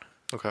written down.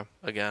 Okay.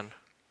 Again.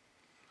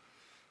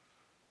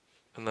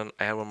 And then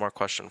I had one more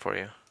question for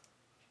you.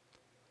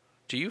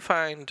 Do you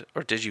find,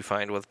 or did you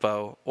find with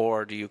Bo,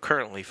 or do you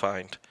currently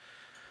find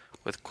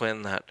with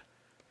Quinn that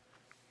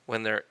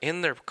when they're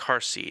in their car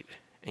seat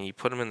and you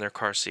put them in their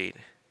car seat,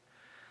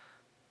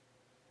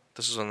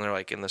 this is when they're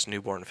like in this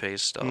newborn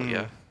phase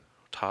still,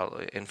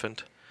 toddler,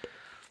 infant,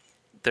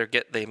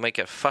 they might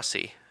get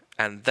fussy,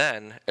 and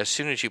then as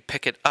soon as you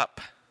pick it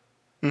up,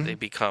 they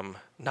become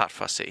not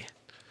fussy.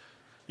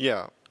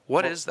 Yeah.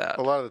 What is that?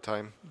 A lot of the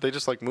time, they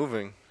just like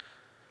moving.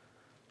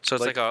 So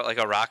it's like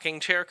a rocking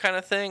chair kind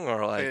of thing,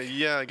 or like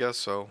yeah, I guess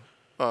so.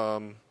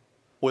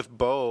 With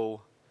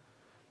Bo,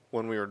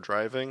 when we were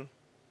driving,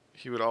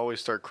 he would always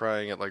start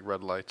crying at like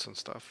red lights and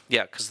stuff.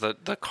 Yeah, because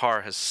the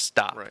car has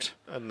stopped. Right,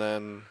 and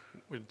then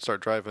we'd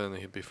start driving and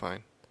he'd be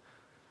fine.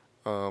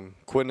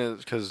 Quinn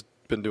has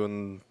been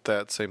doing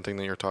that same thing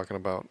that you're talking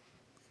about,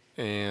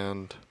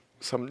 and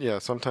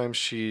sometimes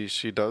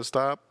she does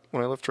stop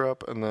when I lift her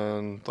up, and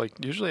then like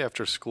usually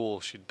after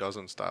school she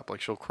doesn't stop. Like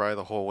she'll cry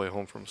the whole way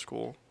home from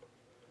school.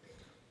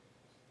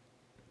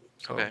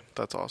 So okay,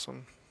 that's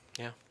awesome.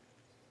 Yeah,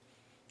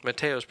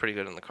 Mateo's pretty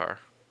good in the car.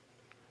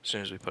 As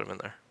soon as we put him in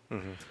there.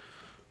 Mm-hmm.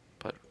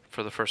 But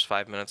for the first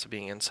 5 minutes of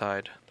being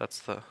inside, that's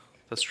the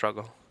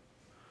struggle.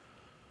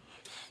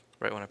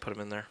 Right when I put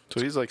him in there.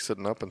 So he's like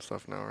sitting up and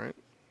stuff now, right?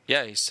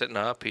 Yeah, he's sitting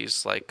up.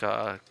 He's like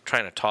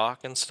trying to talk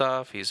and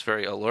stuff. He's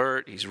very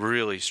alert. He's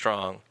really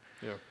strong.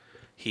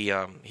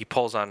 Yeah. He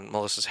pulls on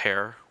Melissa's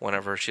hair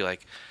whenever she'll go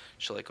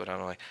down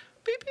and like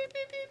beep, beep,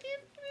 beep, beep, beep, beep, beep,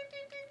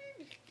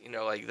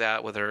 like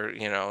that with her,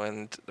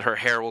 and her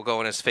hair will go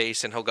in his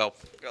face and he'll go,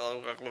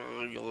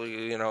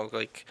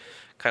 like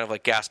kind of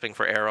like gasping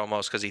for air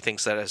almost because he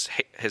thinks that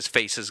his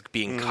face is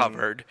being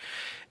covered.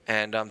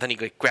 And then he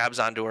like grabs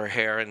onto her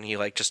hair and he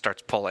like just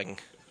starts pulling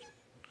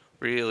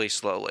really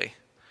slowly.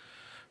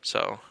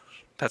 So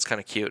that's kind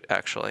of cute,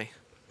 actually.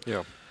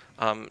 Yeah.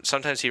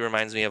 Sometimes he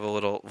reminds me of a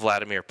little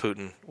Vladimir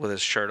Putin with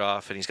his shirt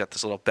off, and he's got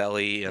this little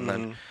belly, and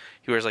then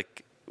he wears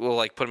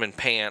we'll put him in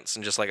pants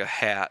and just like a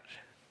hat.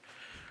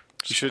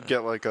 You should get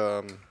like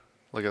a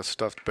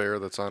stuffed bear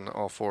that's on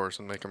all fours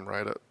and make him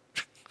ride it.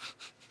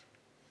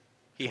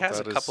 He has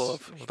a couple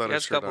of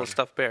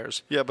stuffed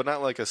bears. Yeah, but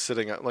not like a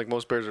sitting up. Like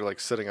most bears are like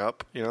sitting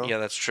up, Yeah,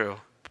 that's true.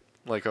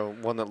 like a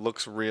one that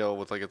looks real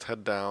with like its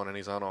head down and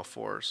he's on all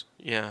fours,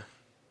 Yeah.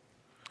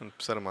 and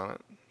set him on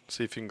it.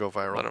 See if you can go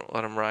viral.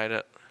 Let him ride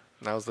it.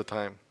 Now's the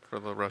time for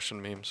the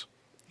Russian memes.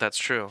 That's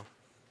true.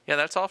 Yeah,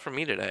 that's all for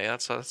me today.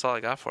 That's all I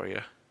got for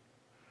you.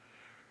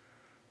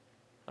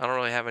 I don't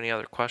really have any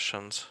other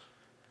questions.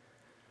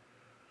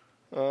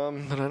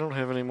 And I don't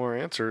have any more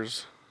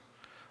answers.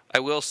 I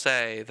will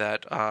say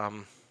that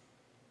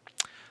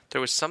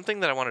there was something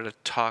that I wanted to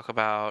talk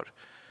about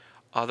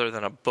other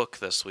than a book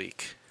this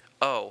week.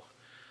 Oh,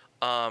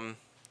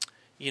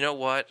 you know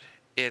what?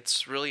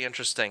 It's really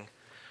interesting.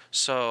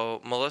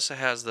 So Melissa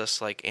has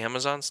this like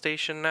Amazon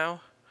station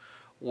now,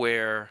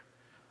 where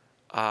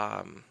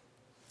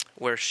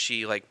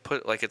she like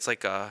put like it's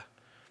like a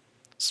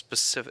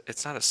specific.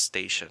 It's not a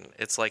station.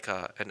 It's like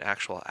an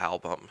actual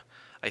album,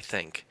 I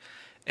think,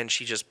 and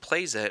she just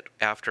plays it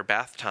after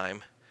bath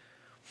time,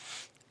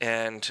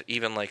 and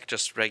even like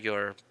just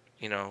regular,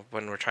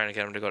 when we're trying to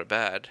get him to go to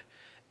bed,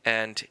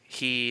 and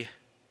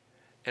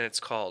it's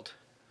called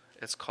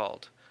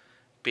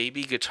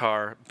Baby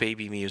Guitar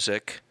Baby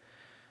Music.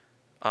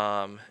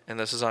 And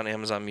this is on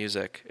Amazon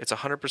Music. It's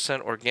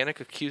 100% organic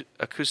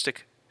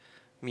acoustic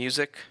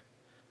music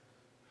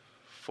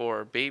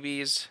for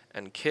babies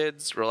and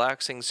kids,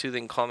 relaxing,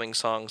 soothing, calming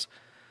songs,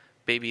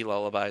 baby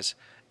lullabies,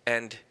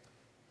 and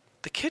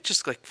the kid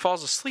just like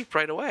falls asleep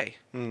right away.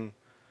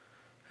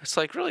 It's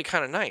like really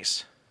kind of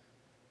nice.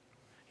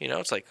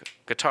 It's like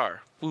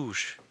guitar,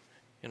 whoosh.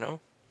 I'm gonna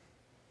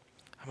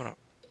pass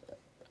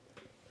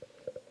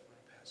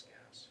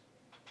gas.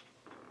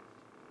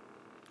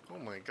 Oh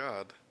my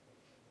god.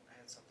 I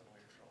had something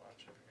weird for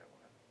lunch. I forgot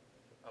what.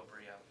 Oh,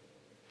 Bria.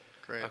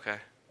 Great. Okay.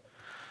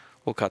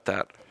 We'll cut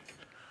that.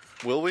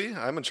 Will we?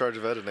 I'm in charge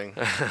of editing.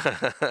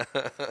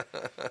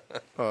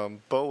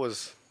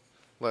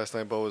 Last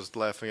night Bo was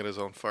laughing at his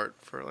own fart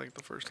for like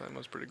the first time. It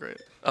was pretty great.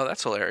 Oh,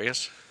 that's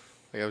hilarious.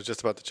 Like I was just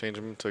about to change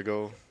him to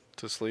go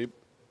to sleep.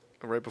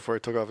 And right before he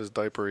took off his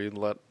diaper, he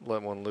let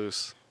one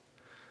loose.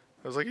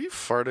 I was like, "Are you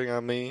farting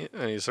on me?"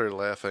 And he started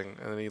laughing,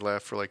 and then he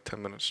laughed for like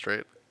 10 minutes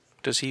straight.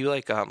 Does he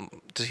like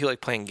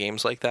playing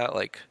games like that,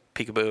 like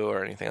peekaboo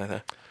or anything like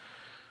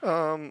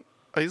that?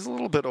 He's a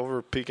little bit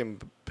over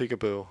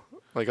peekaboo.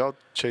 Like I'll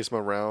chase him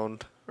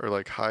around or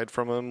like hide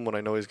from him when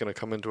I know he's gonna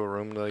come into a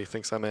room that he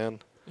thinks I'm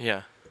in.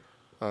 Yeah.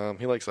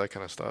 He likes that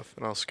kind of stuff,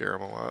 and I'll scare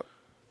him a lot.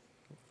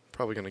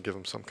 Probably gonna give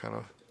him some kind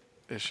of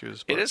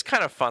issues. It is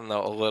kind of fun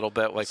though, a little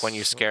bit, like when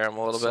you scare him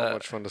a little bit. So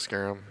much fun to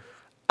scare him.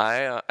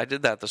 I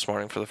did that this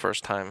morning for the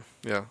first time.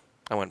 Yeah.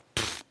 I went,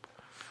 pfft,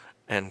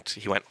 and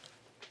he went.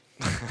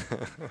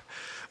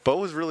 Bo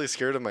was really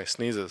scared of my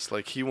sneezes.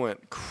 Like he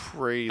went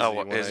crazy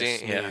when I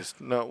sneezed. Yeah.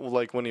 No,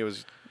 like when he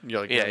was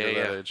under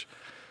that age.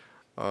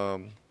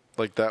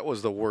 Like that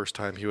was the worst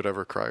time he would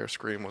ever cry or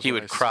scream. He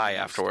would cry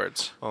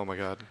afterwards. Oh my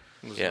god.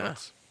 It was Yeah.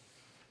 nuts.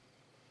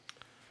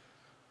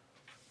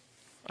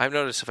 I've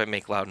noticed if I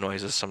make loud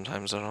noises,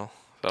 sometimes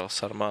that'll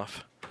set him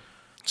off.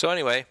 So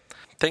anyway,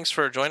 thanks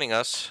for joining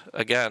us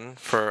again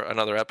for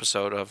another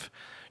episode of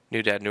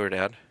New Dad, Newer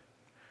Dad.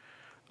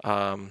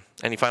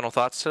 Any final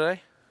thoughts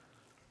today?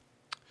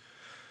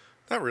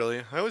 Not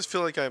really. I always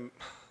feel like I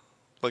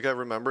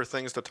remember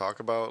things to talk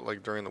about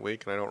like during the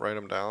week, and I don't write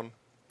them down.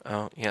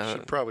 Oh, yeah.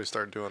 Should probably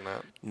start doing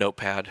that.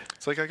 Notepad.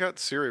 It's like I got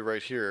Siri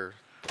right here.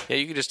 Yeah,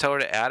 you could just tell her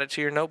to add it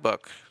to your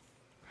notebook.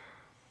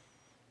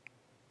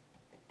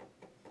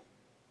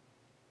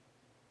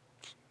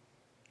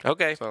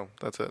 Okay. So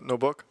that's it. No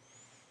book?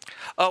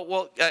 Oh,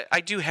 well,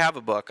 I do have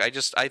a book.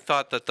 I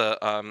thought that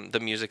the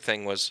music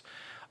thing was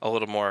a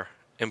little more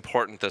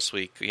important this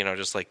week.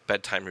 Just like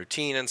bedtime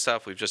routine and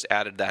stuff. We've just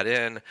added that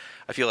in.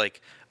 I feel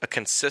like a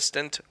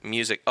consistent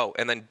music. Oh,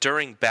 and then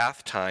during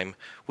bath time,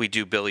 we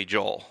do Billy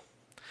Joel.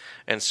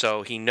 And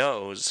so he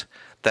knows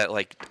that,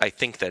 like, I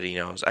think that he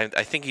knows.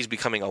 I think he's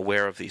becoming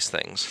aware of these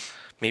things.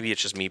 Maybe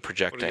it's just me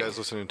projecting. What are you guys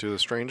listening to? The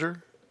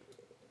Stranger?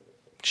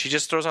 She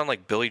just throws on,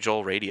 like, Billy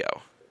Joel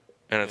radio.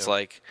 And it's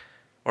like,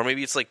 or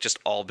maybe it's like just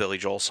all Billy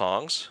Joel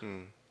songs.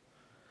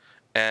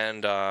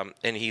 And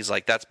he's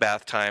like, that's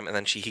bath time. And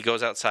then he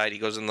goes outside. He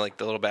goes in like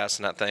the little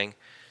bassinet thing,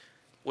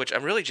 which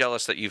I'm really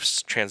jealous that you've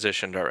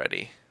transitioned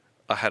already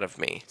ahead of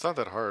me. It's not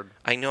that hard.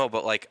 I know,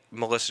 but like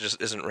Melissa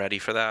just isn't ready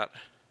for that.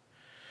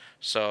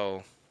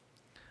 So,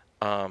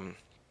 in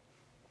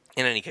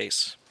any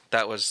case,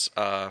 that was,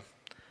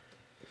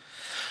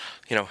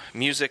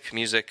 music.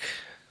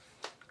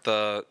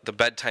 The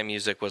bedtime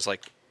music was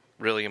like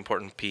really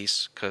important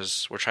piece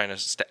because we're trying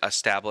to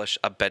establish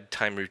a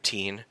bedtime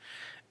routine,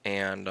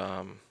 and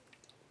I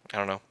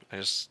don't know.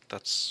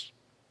 That's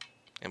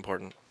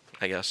important,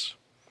 I guess.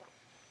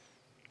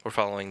 We're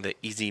following the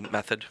easy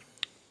method.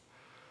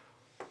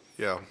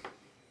 Yeah.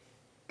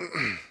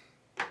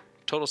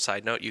 Total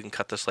side note, you can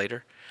cut this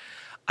later.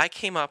 I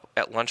came up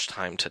at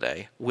lunchtime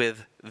today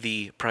with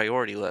the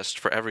priority list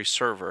for every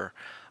server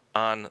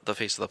on the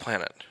face of the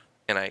planet,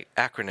 and I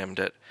acronymed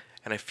it,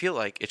 and I feel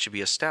like it should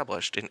be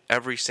established in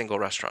every single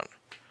restaurant.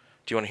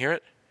 Do you want to hear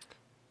it?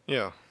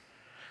 Yeah.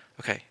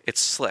 Okay,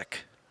 it's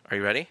SLICK. Are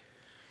you ready?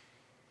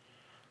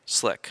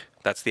 SLICK.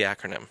 That's the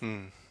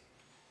acronym.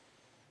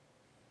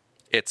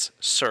 It's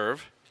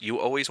serve. You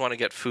always want to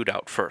get food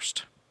out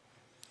first.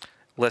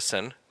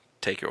 Listen,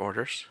 take your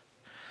orders.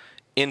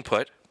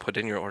 Input, put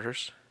in your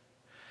orders.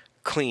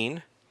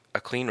 Clean,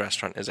 a clean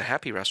restaurant is a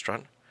happy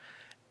restaurant.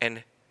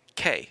 And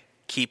K,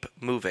 keep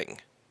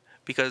moving.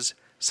 Because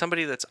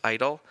somebody that's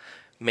idle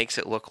makes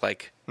it look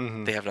like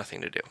they have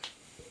nothing to do.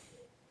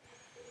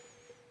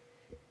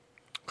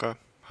 Okay.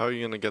 How are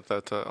you going to get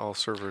that to all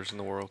servers in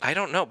the world? I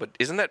don't know, but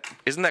isn't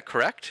that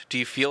correct? Do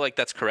you feel like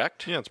that's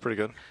correct? Yeah, it's pretty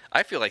good.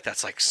 I feel like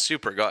that's like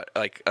super good,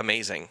 like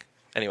amazing.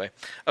 Anyway,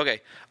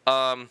 okay.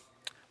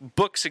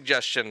 Book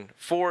suggestion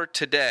for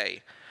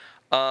today.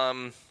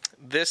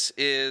 This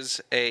is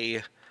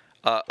a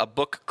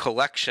book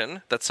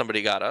collection that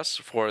somebody got us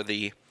for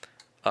the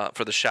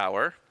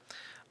shower.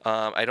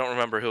 I don't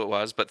remember who it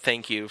was, but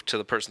thank you to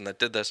the person that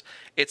did this.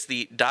 It's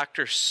the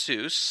Dr.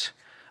 Seuss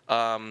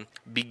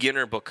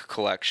beginner book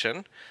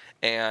collection,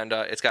 and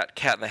it's got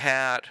Cat in the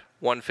Hat,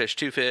 One Fish,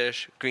 Two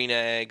Fish, Green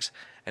Eggs,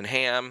 and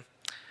Ham.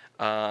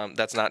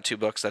 That's not 2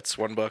 books, that's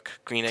 1 book.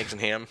 Green Eggs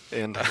and Ham.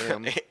 And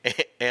Ham.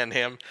 And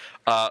Ham.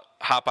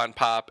 Hop on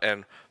Pop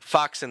and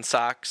Fox and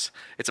Socks.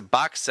 It's a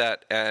box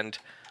set, and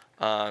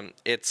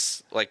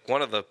it's like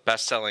one of the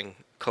best-selling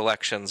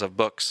collections of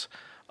books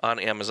on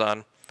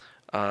Amazon.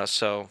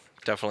 So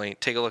definitely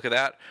take a look at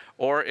that.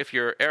 Or if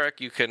you're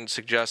Eric, you can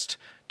suggest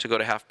to go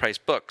to Half Price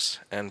Books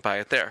and buy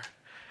it there.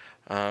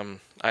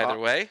 Either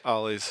way,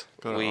 Ollie's.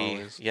 Go to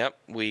Ollie's. Yep,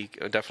 we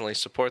definitely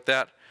support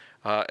that.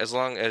 As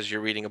long as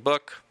you're reading a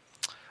book.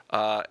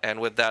 And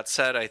with that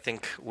said, I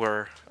think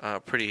we're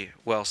pretty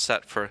well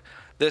set for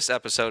this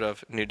episode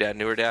of New Dad,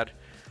 Newer Dad.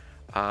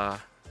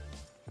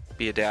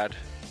 Be a dad.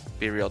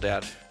 Be a real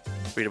dad.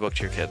 Read a book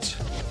to your kids.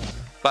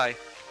 Bye.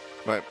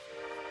 Bye.